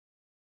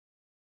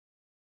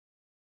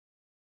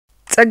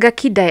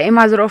Tigrai, a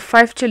mother of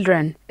 5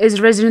 children,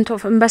 is resident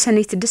of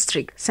Embaseneyti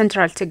District,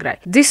 Central Tigrai.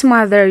 This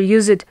mother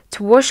used it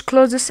to wash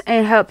clothes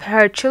and help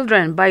her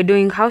children by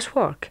doing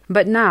housework.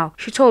 But now,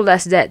 she told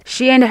us that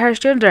she and her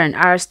children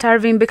are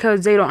starving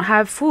because they don't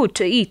have food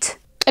to eat.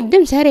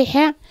 قدم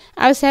سريحة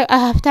أو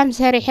هفتام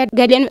سريحة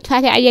قالين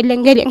متفاتي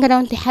عيلن قالين كده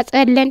وانتي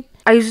حتقلن.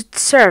 I used to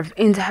serve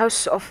in the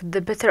house of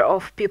the better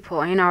off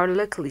people in our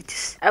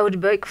localities. I would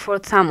bake for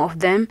some of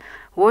them,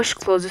 wash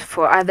clothes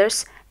for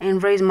others,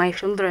 and raise my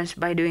children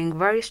by doing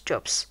various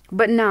jobs.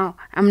 But now,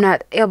 I'm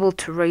not able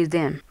to raise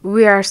them.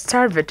 We are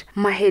starved.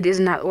 My head is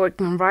not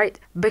working right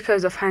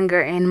because of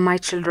hunger and my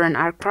children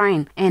are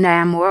crying, and I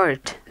am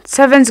worried.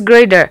 7th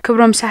grader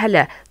Kubram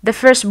Sahla, the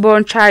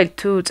firstborn child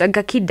to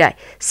Tigrai,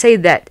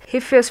 said that he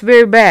feels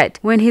very bad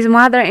when his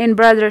mother and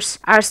brothers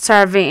are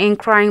starving and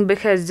crying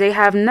because they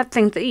have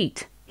nothing to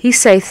eat. He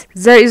says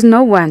there is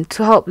no one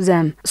to help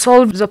them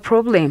solve the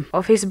problem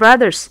of his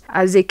brothers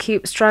as they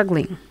keep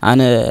struggling.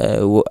 When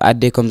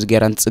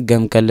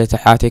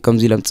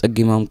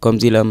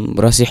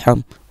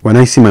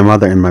I see my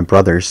mother and my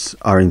brothers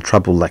are in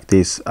trouble like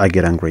this, I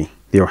get angry.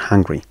 They are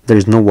hungry. There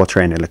is no water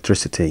and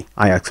electricity.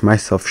 I ask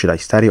myself, should I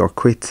study or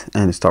quit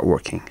and start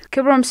working?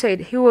 Kubram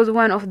said he was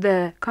one of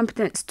the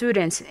competent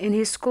students in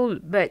his school,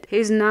 but he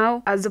is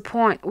now at the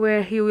point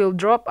where he will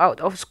drop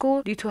out of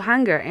school due to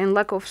hunger and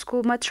lack of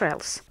school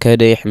materials.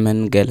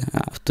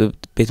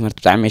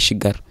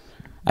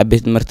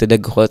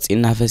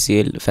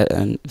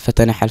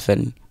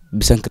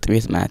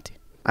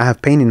 I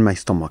have pain in my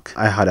stomach.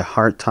 I had a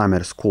hard time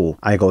at school.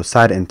 I go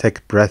sad and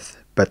take breath,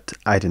 but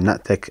I did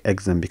not take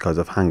exam because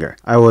of hunger.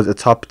 I was a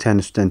top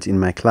 10 student in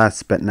my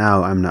class, but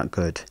now I'm not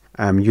good.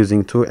 I'm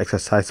using 2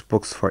 exercise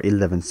books for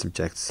 11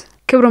 subjects.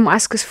 Kubram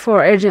asks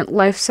for urgent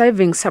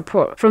life-saving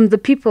support from the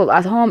people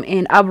at home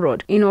and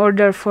abroad in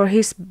order for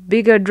his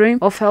bigger dream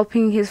of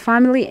helping his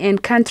family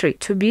and country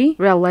to be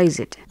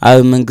realized.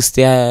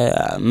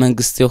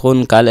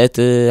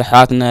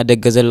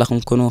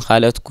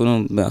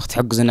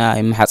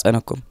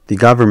 The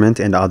government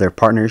and other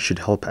partners should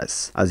help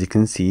us. As you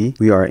can see,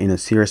 we are in a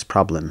serious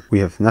problem.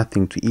 We have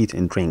nothing to eat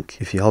and drink.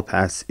 If you help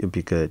us, it would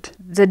be good.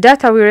 The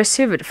data we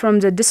received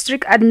from the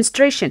district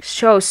administration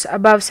shows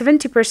about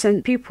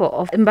 70% people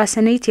of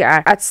Embaseneyti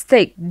are at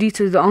stake due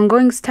to the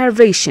ongoing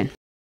starvation.